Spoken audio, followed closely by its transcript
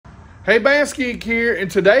Hey, BassGeek here, and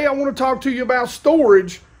today I want to talk to you about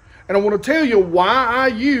storage, and I want to tell you why I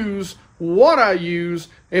use what I use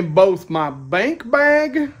in both my bank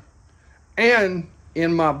bag and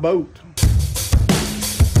in my boat.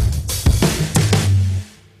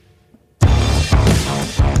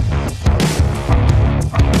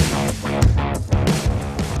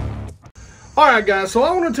 Alright guys, so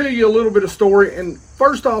I want to tell you a little bit of story, and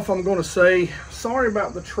first off I'm going to say sorry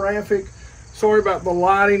about the traffic. Sorry about the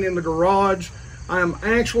lighting in the garage. I am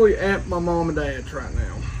actually at my mom and dad's right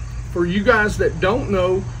now. For you guys that don't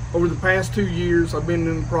know, over the past 2 years, I've been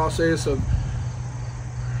in the process of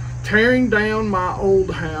tearing down my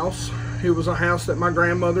old house. It was a house that my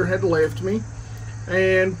grandmother had left me,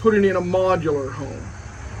 and putting in a modular home.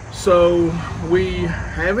 So we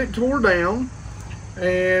have it tore down,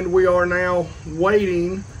 and we are now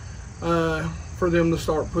waiting for them to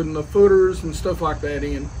start putting the footers and stuff like that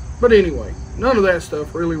in. But anyway, none of that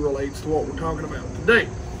stuff really relates to what we're talking about today.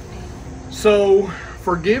 So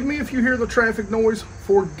forgive me if you hear the traffic noise.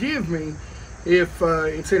 Forgive me if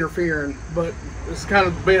it's interfering, but it's kind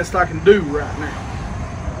of the best I can do right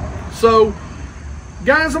now. So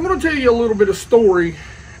guys, I'm going to tell you a little bit of story,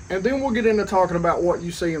 and then we'll get into talking about what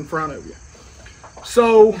you see in front of you.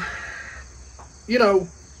 So, you know,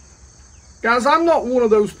 guys, I'm not one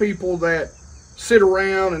of those people that sit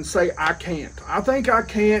around and say I can't. I think I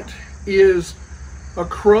can't is a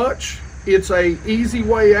crutch. It's a easy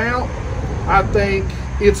way out. I think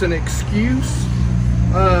it's an excuse.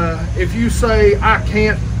 If you say I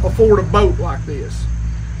can't afford a boat like this.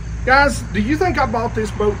 Guys, do you think I bought this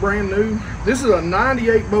boat brand new? This is a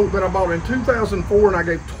 98 boat that I bought in 2004, and I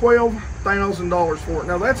gave $12,000 for it.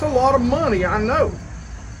 Now that's a lot of money, I know.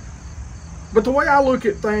 But the way I look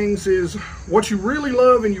at things is what you really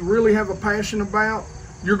love and you really have a passion about,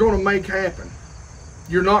 you're going to make happen.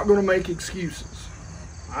 You're not going to make excuses.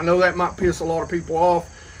 I know that might piss a lot of people off,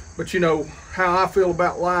 but you know how I feel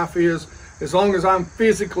about life is, as long as I'm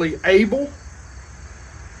physically able,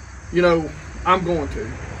 you know, I'm going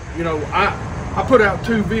to. You know, I put out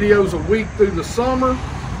 2 videos a week through the summer,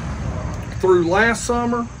 through last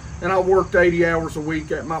summer, and I worked 80 hours a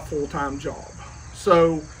week at my full-time job.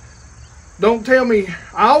 So don't tell me,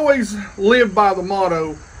 I always live by the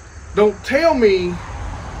motto, don't tell me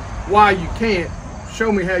why you can't,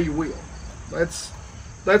 show me how you will.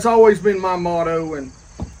 That's always been my motto, and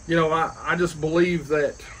you know, I just believe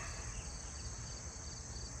that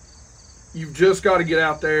you've just got to get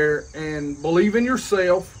out there and believe in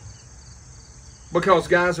yourself, because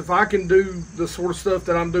guys, if I can do the sort of stuff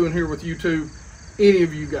that I'm doing here with you two, any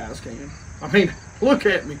of you guys can. I mean, look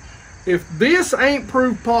at me. If this ain't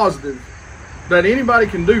proof positive that anybody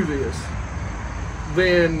can do this,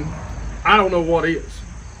 then I don't know what is.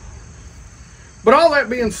 But all that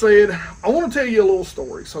being said, I want to tell you a little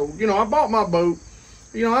story. So, you know, I bought my boat.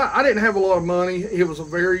 You know, I didn't have a lot of money. It was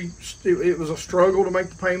a struggle to make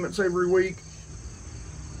the payments every week.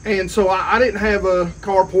 And so I didn't have a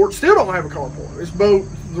carport. Still don't have a carport. This boat,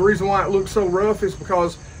 the reason why it looks so rough is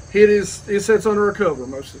because it sits under a cover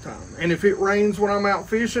most of the time. And if it rains when I'm out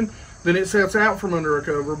fishing, then it sets out from under a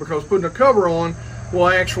cover, because putting a cover on will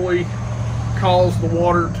actually cause the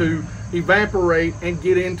water to evaporate and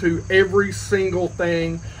get into every single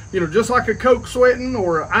thing. You know, just like a Coke sweating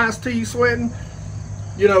or an iced tea sweating,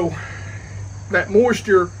 you know, that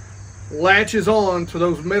moisture latches on to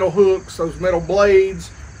those metal hooks, those metal blades,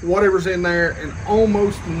 whatever's in there, and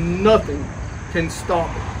almost nothing can stop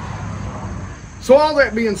it. So all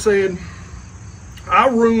that being said, I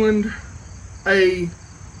ruined a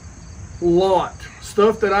lot.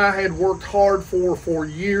 Stuff that I had worked hard for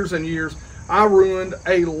years and years. I ruined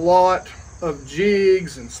a lot of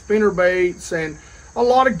jigs and spinner baits and a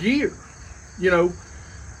lot of gear, you know.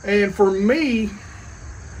 And for me,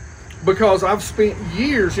 because I've spent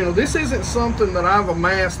years, you know, this isn't something that I've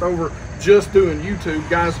amassed over just doing YouTube,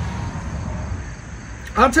 guys.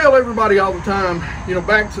 I tell everybody all the time, you know,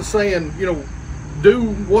 back to saying, you know,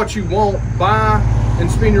 do what you want, buy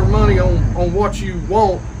and spend your money on what you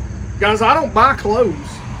want. Guys, I don't buy clothes.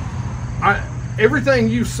 Everything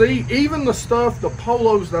you see, even the stuff, the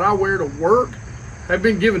polos that I wear to work, have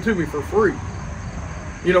been given to me for free.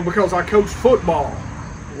 You know, because I coached football,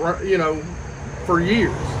 you know, for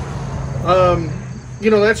years. You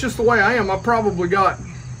know, that's just the way I am. I probably got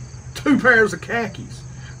 2 pairs of khakis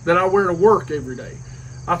that I wear to work every day.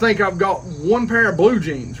 I think I've got 1 pair of blue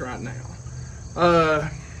jeans right now.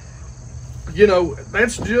 You know,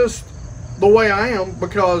 that's just the way I am,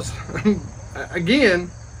 because again,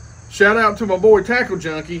 shout out to my boy Tackle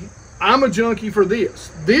Junkie. I'm a junkie for this.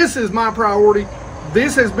 This is my priority.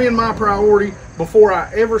 This has been my priority before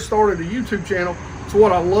I ever started a YouTube channel. It's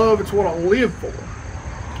what I love. It's what I live for.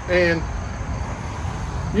 And,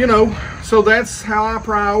 you know, so that's how I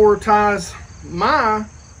prioritize my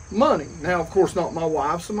money. Now, of course, not my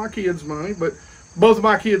wife's and my kids' money, but both of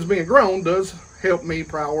my kids being grown does help me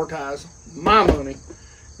prioritize my money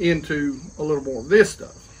into a little more of this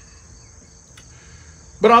stuff.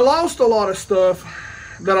 But I lost a lot of stuff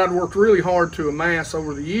that I'd worked really hard to amass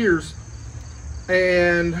over the years.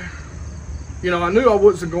 And, you know, I knew I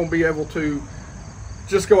wasn't going to be able to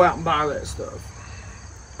just go out and buy that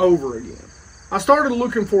stuff over again. I started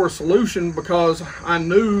looking for a solution because I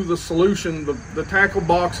knew the solution, the tackle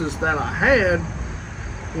boxes that I had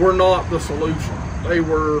were not the solution. They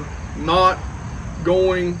were not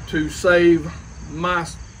going to save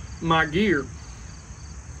my gear.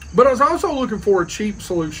 But I was also looking for a cheap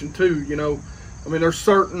solution too, you know. I mean, there's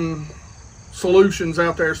certain solutions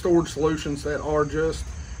out there, storage solutions, that are just,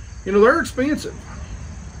 you know, they're expensive.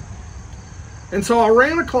 And so I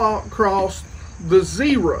ran across the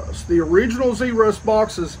ZeRust, the original ZeRust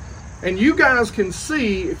boxes. And you guys can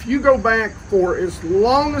see, if you go back for as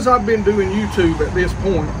long as I've been doing YouTube at this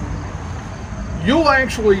point, you'll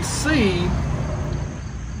actually see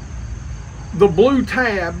the blue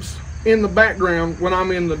tabs in the background when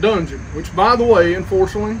I'm in the dungeon, which, by the way,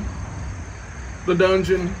 unfortunately, the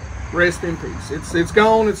dungeon, rest in peace. It's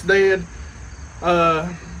gone, it's dead.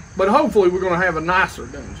 But hopefully we're going to have a nicer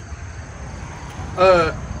dungeon.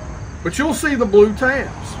 But you'll see the blue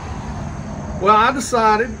tabs. Well, I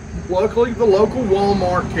decided, luckily the local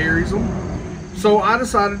Walmart carries them, so I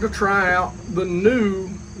decided to try out the new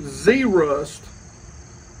ZeRust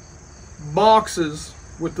boxes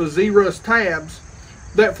with the ZeRust tabs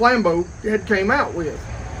that Flambeau had came out with.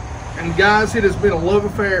 And guys, it has been a love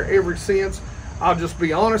affair ever since. I'll just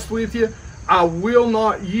be honest with you, I will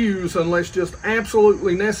not use unless just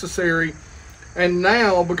absolutely necessary. And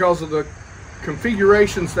now, because of the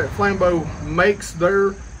configurations that Flambeau makes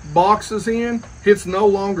their boxes in, it's no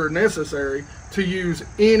longer necessary to use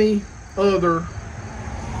any other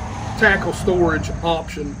tackle storage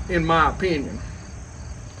option, in my opinion.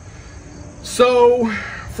 So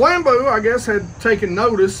Flambeau, I guess, had taken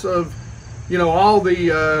notice of, you know, all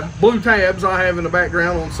the blue tabs I have in the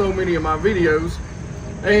background on so many of my videos,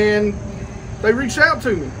 and they reached out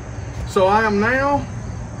to me. So I am now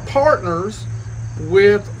partners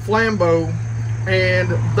with Flambeau, and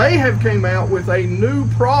they have came out with a new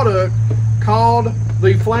product called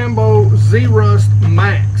the Flambeau ZeRust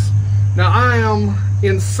Max. Now, I am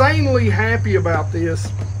insanely happy about this,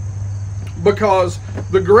 because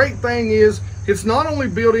the great thing is it's not only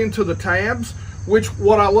built into the tabs, which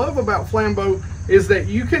what I love about Flambeau is that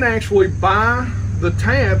you can actually buy the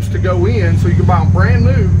tabs to go in, so you can buy them brand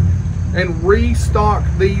new and restock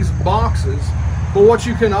these boxes. But what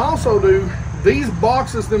you can also do, these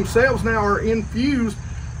boxes themselves now are infused,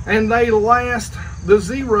 and they last, the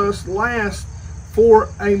ZeRust lasts for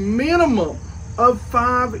a minimum of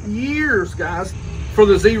 5 years, guys, for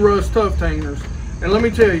the ZeRust tough hangers. And let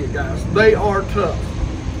me tell you guys, they are tough.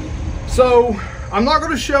 So I'm not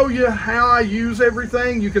going to show you how I use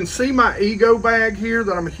everything. You can see my Ego bag here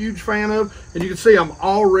that I'm a huge fan of, and you can see I'm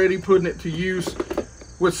already putting it to use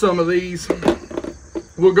with some of these.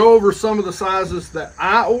 We'll go over some of the sizes that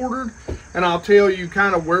I ordered, and I'll tell you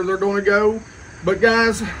kind of where they're going to go. But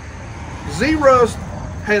guys, ZeRust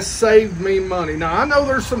has saved me money. Now, I know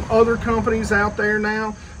there's some other companies out there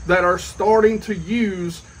now that are starting to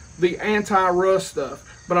use the anti-rust stuff,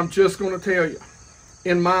 but I'm just going to tell you,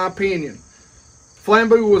 in my opinion,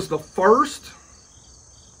 Flambeau was the first,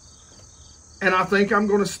 and I think I'm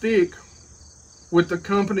going to stick with the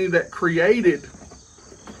company that created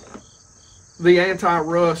the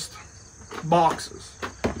anti-rust boxes.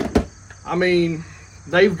 I mean,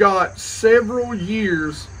 they've got several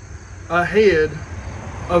years ahead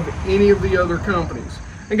of any of the other companies.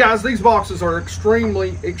 And guys, these boxes are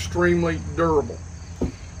extremely, extremely durable.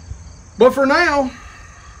 But for now,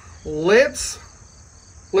 let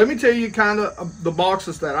me tell you kind of the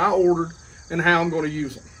boxes that I ordered and how I'm going to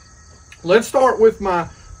use them. Let's start with my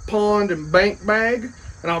pond and bank bag,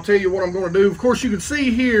 and I'll tell you what I'm going to do. Of course, you can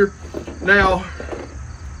see here now,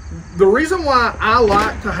 the reason why I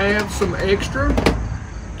like to have some extra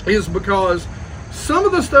is because some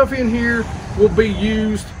of the stuff in here will be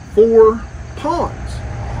used for ponds,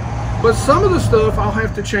 but some of the stuff I'll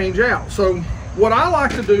have to change out. So what I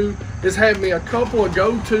like to do is have me a couple of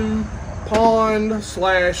go-to pond /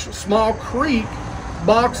 small creek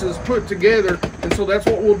boxes put together, and so that's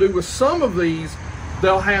what we'll do with some of these.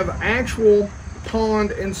 They'll have actual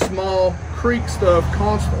pond and small creek stuff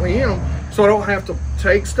constantly in them, so I don't have to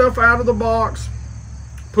take stuff out of the box,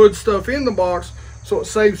 put stuff in the box, so it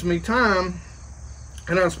saves me time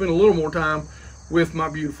and I spend a little more time with my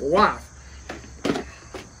beautiful wife.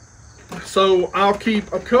 So I'll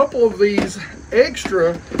keep a couple of these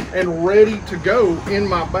extra and ready to go in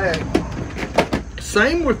my bag.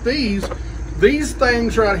 Same with these. These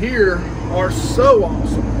things right here are so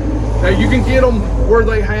awesome. Now you can get them where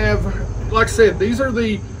they have, like I said, these are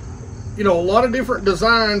the, you know, a lot of different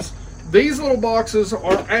designs. These little boxes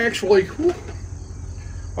are actually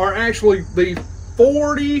the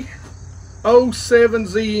 4007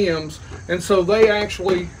 ZMs, and so they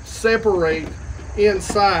actually separate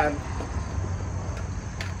inside.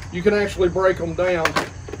 You can actually break them down.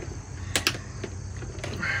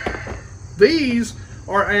 These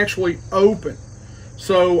are actually open,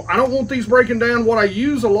 so I don't want these breaking down. What I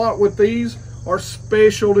use a lot with these are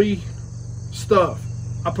specialty stuff.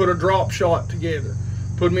 I put a drop shot together,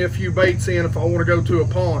 put me a few baits in if I want to go to a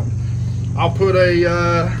pond. I'll put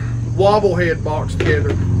a wobble head box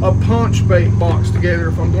together, a punch bait box together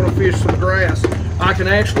if I'm going to fish some grass. I can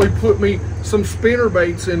actually put me some spinner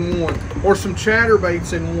baits in one, or some chatter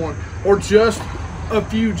baits in one, or just a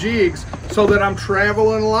few jigs, so that I'm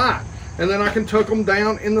traveling light. And then I can tuck them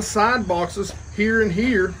down in the side boxes here and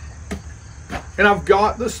here, and I've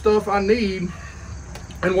got the stuff I need.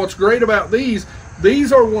 And what's great about these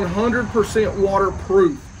are 100%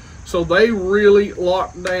 waterproof, so they really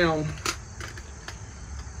lock down,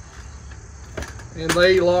 and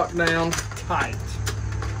they lock down tight.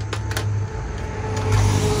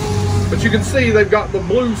 But you can see they've got the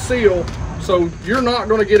blue seal, so you're not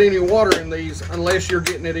going to get any water in these unless you're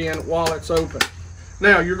getting it in while it's open.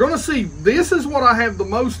 Now you're going to see this is what I have the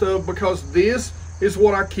most of, because this is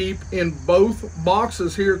what I keep in both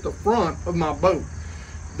boxes here at the front of my boat.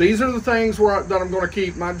 These are the things that I'm going to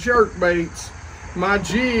keep my jerk baits, my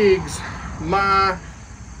jigs, my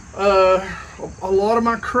a lot of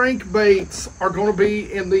my crankbaits are going to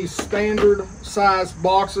be in these standard size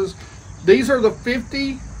boxes. These are the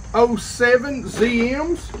 5007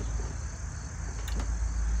 ZMs.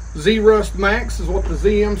 ZeRust Max is what the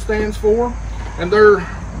ZM stands for, and they're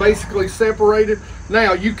basically separated.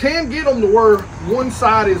 Now you can get them to where one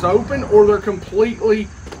side is open, or they're completely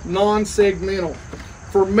non-segmental.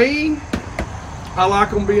 For me, I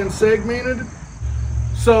like them being segmented,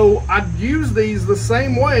 so I use these the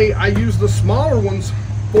same way I use the smaller ones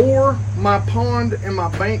for my pond and my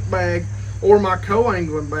bank bag or my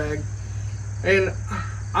co-angling bag. And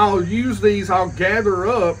I'll use these, I'll gather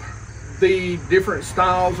up the different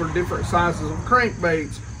styles or different sizes of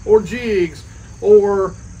crankbaits or jigs,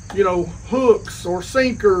 or, you know, hooks or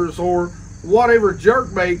sinkers or whatever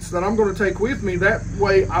jerk baits that I'm going to take with me. That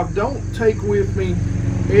way I don't take with me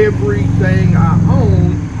everything I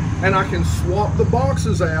own, and I can swap the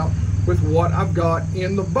boxes out with what I've got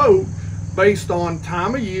in the boat based on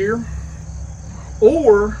time of year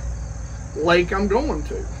or lake I'm going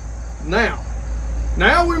to. Now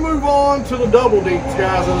we move on to the double deeps,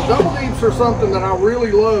 guys. And the double deeps are something that I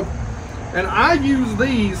really love, and I use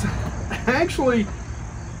these, actually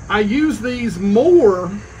I use these more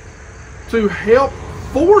to help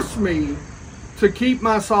force me to keep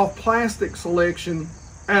my soft plastic selection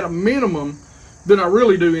at a minimum than I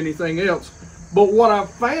really do anything else. But what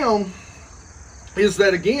I've found is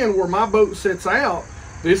that, again, where my boat sits out,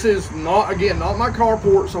 this is not, again, not my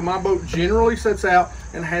carport, so my boat generally sits out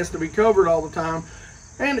and has to be covered all the time.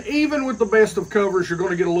 And even with the best of covers, you're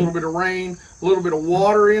going to get a little bit of rain, a little bit of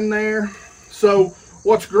water in there. So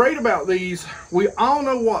what's great about these, we all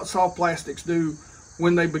know what soft plastics do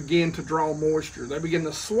when they begin to draw moisture. They begin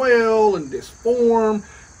to swell and disform.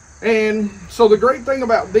 And so the great thing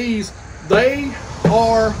about these, they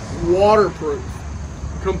are waterproof,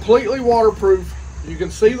 completely waterproof. You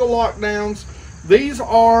can see the lockdowns. These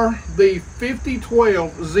are the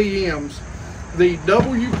 5012 ZMs, the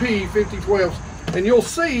WP 5012s, and you'll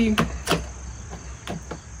see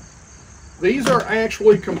these are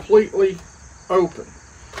actually completely open.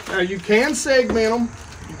 Now you can segment them.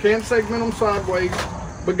 You can segment them sideways,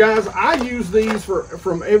 but guys, I use these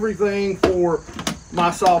from everything for my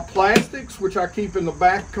soft plastics, which I keep in the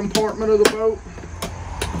back compartment of the boat,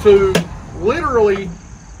 to literally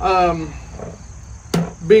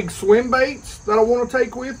big swim baits that I want to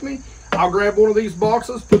take with me. I'll grab one of these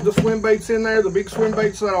boxes, put the swim baits in there, the big swim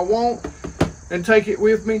baits that I want, and take it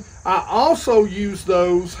with me. I also use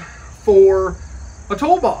those for a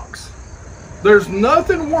toolbox. There's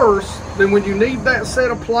nothing worse than when you need that set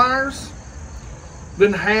of pliers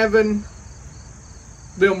than having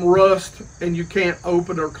them rust and you can't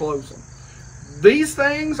open or close them. These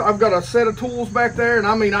things, I've got a set of tools back there, and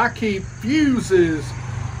I mean, I keep fuses,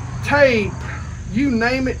 tape, you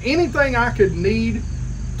name it, anything I could need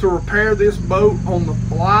to repair this boat on the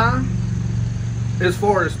fly. as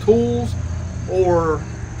far as tools or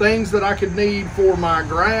things that I could need for my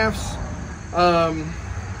grafts.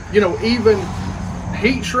 You know, even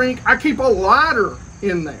heat shrink. I keep a lighter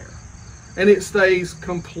in there, and it stays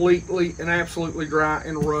completely and absolutely dry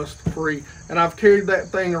and rust free. And I've carried that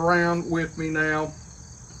thing around with me now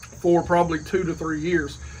for probably 2 to 3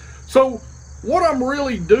 years. So what I'm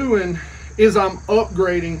really doing is I'm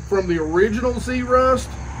upgrading from the original ZeRust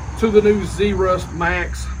to the new ZeRust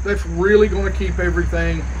Max. That's really going to keep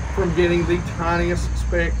everything from getting the tiniest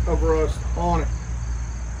speck of rust on it.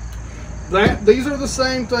 These are the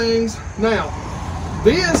same things. Now,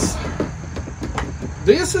 this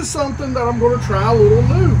is something that I'm going to try a little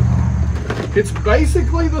new. It's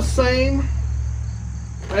basically the same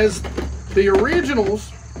as the originals,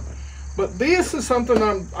 but this is something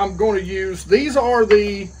I'm going to use. These are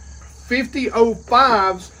the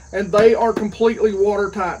 5005s, and they are completely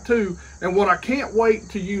watertight too. And what I can't wait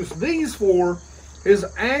to use these for is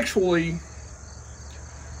actually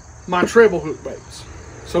my treble hook baits.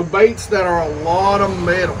 So baits that are a lot of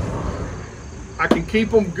metal. I can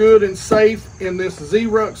keep them good and safe in this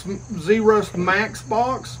ZeRust Max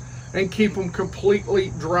box and keep them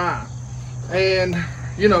completely dry. And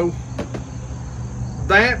you know,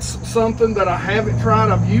 that's something that I haven't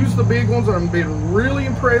tried. I've used the big ones and I've been really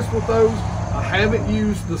impressed with those. I haven't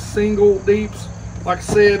used the single deeps. Like I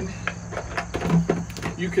said,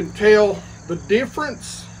 you can tell the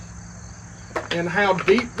difference in how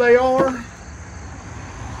deep they are.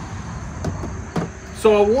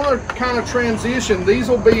 So I want to kind of transition. These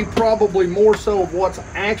will be probably more so of what's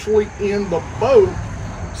actually in the boat,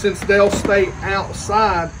 since they'll stay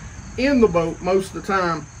outside in the boat most of the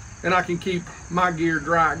time, and I can keep my gear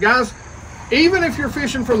dry. Guys, even if you're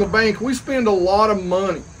fishing from the bank, we spend a lot of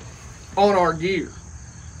money on our gear.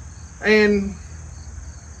 And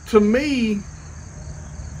to me,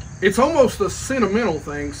 it's almost a sentimental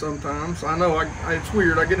thing sometimes. I know it's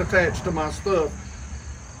weird. I get attached to my stuff.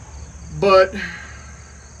 But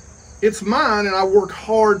it's mine, and I work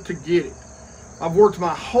hard to get it. I've worked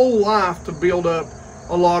my whole life to build up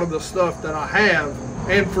a lot of the stuff that I have.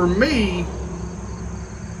 And for me,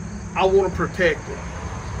 I want to protect it.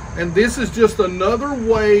 And this is just another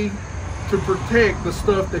way to protect the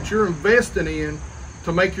stuff that you're investing in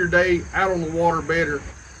to make your day out on the water better.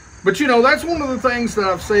 But you know, that's one of the things that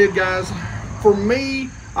I've said, guys. For me,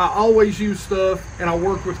 I always use stuff, and I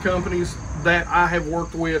work with companies that I have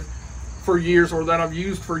worked with for years, or that I've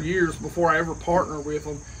used for years before I ever partner with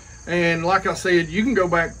them. And like I said, you can go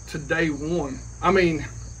back to day one. I mean,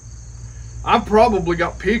 I've probably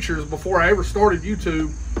got pictures before I ever started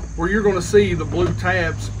YouTube where you're going to see the blue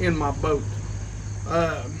tabs in my boat.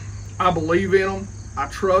 I believe in them. I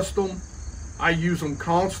trust them. I use them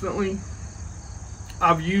constantly.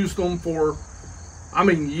 I've used them for, I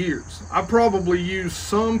mean, years. I probably used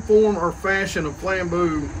some form or fashion of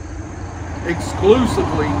Flambeau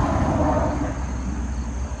exclusively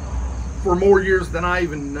for more years than I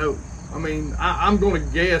even know. I mean, I'm going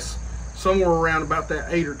to guess somewhere around about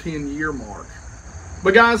that 8 or 10 year mark.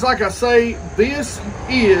 But guys, like I say, this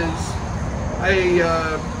is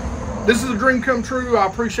a dream come true. I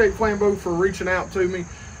appreciate Flambeau for reaching out to me.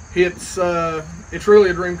 It's really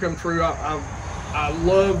a dream come true. I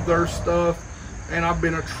love their stuff, and I've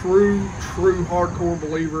been a true hardcore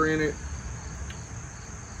believer in it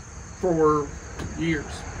for years.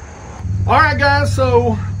 All right, guys,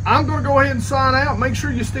 so I'm going to go ahead and sign out. Make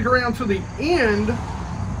sure you stick around to the end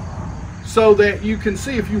so that you can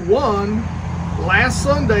see if you won last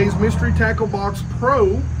Sunday's Mystery Tackle Box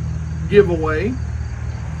Pro giveaway.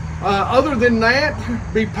 Other than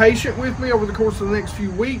that, be patient with me over the course of the next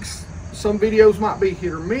few weeks. Some videos might be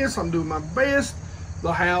hit or miss. I'm doing my best.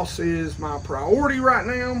 The house is my priority right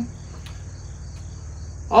now.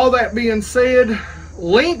 All that being said,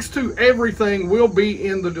 links to everything will be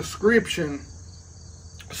in the description.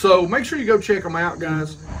 So make sure you go check them out,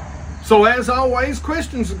 guys. So as always,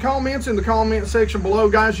 questions and comments in the comment section below.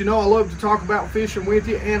 Guys, you know I love to talk about fishing with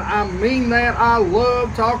you, and I mean that. I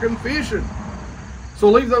love talking fishing. So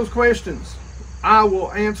leave those questions. I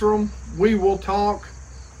will answer them. We will talk.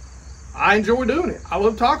 I enjoy doing it. I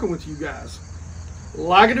love talking with you guys.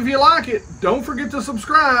 Like it if you like it. Don't forget to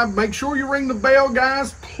subscribe. Make sure you ring the bell,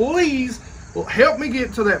 guys. Please help me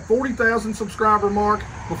get to that 40,000 subscriber mark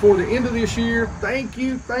before the end of this year. Thank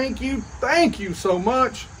you, thank you, thank you so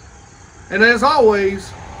much. And as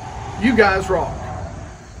always, you guys rock.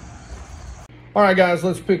 All right, guys,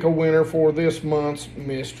 let's pick a winner for this month's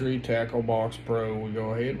Mystery Tackle Box Pro. We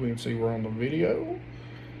go ahead. We can see we're on the video.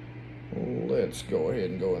 Let's go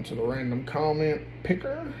ahead and go into the random comment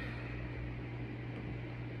picker.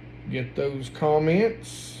 Get those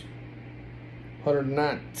comments.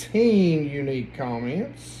 119 unique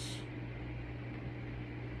comments.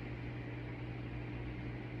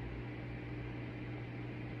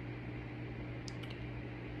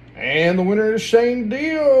 And the winner is Shane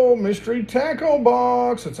Deal, mystery tackle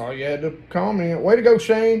box. That's all you had to comment. Way to go,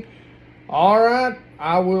 Shane. All right,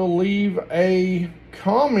 I will leave a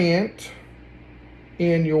comment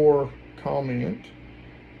in your comment,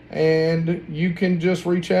 and you can just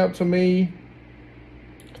reach out to me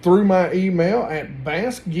through my email at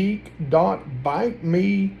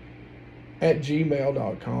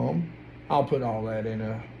bassgeek.biteme@gmail.com. I'll put all that in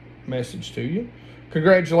a message to you.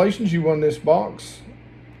 Congratulations, you won this box,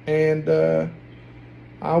 and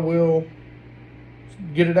I will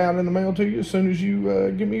get it out in the mail to you as soon as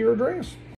you give me your address.